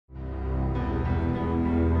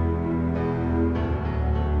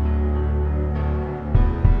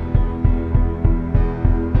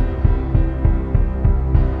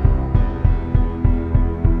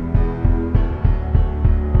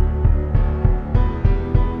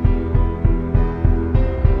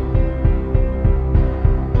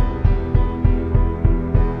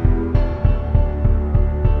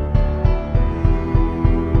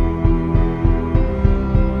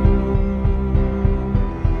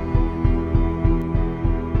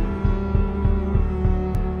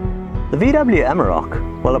VW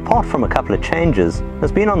Amarok, well, apart from a couple of changes,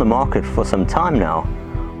 has been on the market for some time now.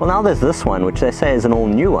 Well, now there's this one, which they say is an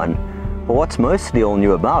all-new one, but what's mostly all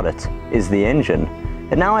new about it is the engine.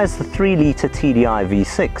 It now has the 3-litre TDI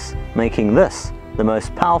V6, making this the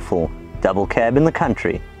most powerful double cab in the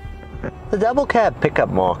country. The double cab pickup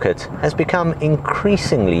market has become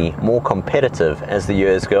increasingly more competitive as the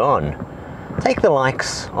years go on. Take the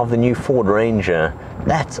likes of the new Ford Ranger,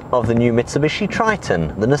 that of the new Mitsubishi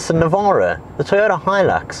Triton, the Nissan Navara, the Toyota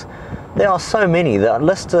Hilux. There are so many. The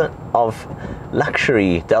list of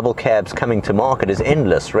luxury double cabs coming to market is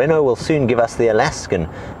endless. Renault will soon give us the Alaskan,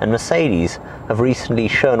 and Mercedes have recently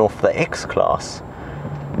shown off the X-Class.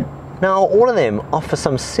 Now, all of them offer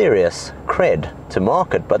some serious cred to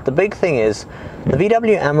market, but the big thing is the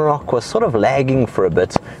VW Amarok was sort of lagging for a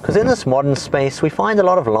bit, because in this modern space we find a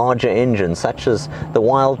lot of larger engines, such as the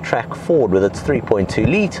Wildtrack Ford with its 3.2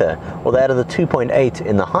 litre, or that of the 2.8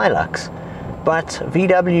 in the Hilux. But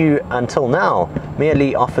VW until now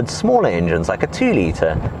merely offered smaller engines like a 2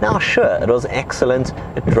 litre. Now sure, it was excellent,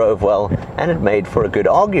 it drove well, and it made for a good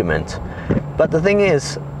argument. But the thing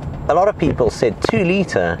is, a lot of people said 2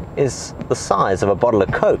 litre is the size of a bottle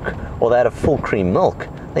of Coke or that of full cream milk.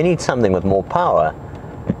 They need something with more power.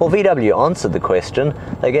 Well, VW answered the question.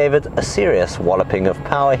 They gave it a serious walloping of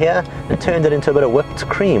power here and turned it into a bit of whipped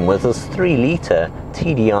cream with this 3 litre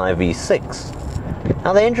TDI V6.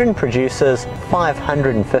 Now the engine produces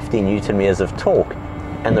 550 Newton-meters of torque,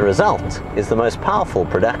 and the result is the most powerful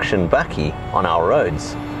production bakkie on our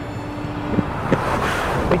roads.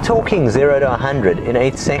 We're talking 0 to 100 in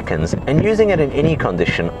 8 seconds, and using it in any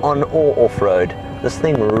condition, on or off-road, this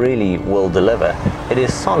thing really will deliver. It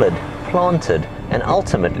is solid, planted, and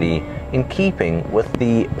ultimately in keeping with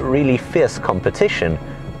the really fierce competition,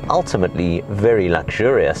 ultimately very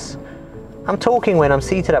luxurious. I'm talking when I'm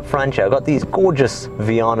seated up front here. I've got these gorgeous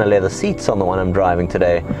Viana leather seats on the one I'm driving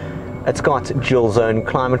today. It's got dual zone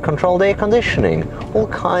climate controlled air conditioning, all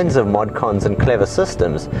kinds of mod cons and clever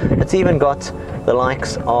systems. It's even got the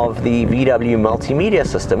likes of the VW multimedia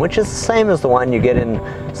system, which is the same as the one you get in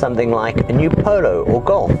something like a new Polo or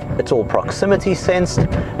Golf. It's all proximity sensed.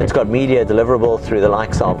 It's got media deliverable through the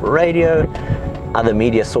likes of radio, other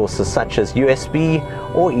media sources such as USB,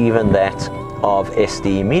 or even that of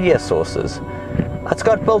SD media sources. It's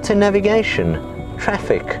got built-in navigation,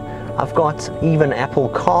 traffic. I've got even Apple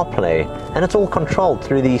CarPlay, and it's all controlled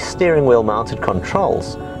through the steering wheel mounted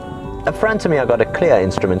controls. Up front of me I've got a clear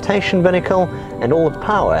instrumentation binnacle, and all the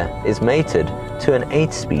power is mated to an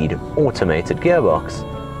 8-speed automated gearbox.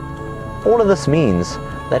 All of this means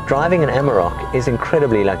that driving an Amarok is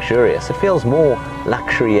incredibly luxurious. It feels more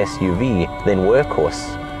luxury SUV than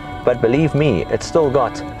workhorse, but believe me, it's still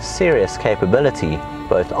got serious capability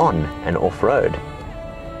both on and off-road.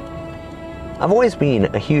 I've always been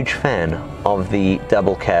a huge fan of the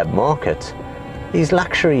double cab market. These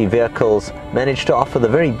luxury vehicles manage to offer the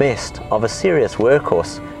very best of a serious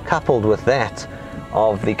workhorse, coupled with that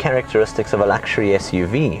of the characteristics of a luxury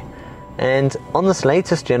SUV. And on this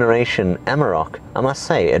latest generation Amarok, I must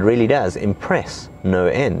say it really does impress no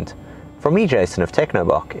end. From me, Jason of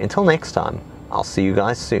Technobok, until next time, I'll see you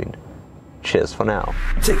guys soon. Cheers for now.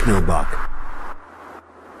 Technobok.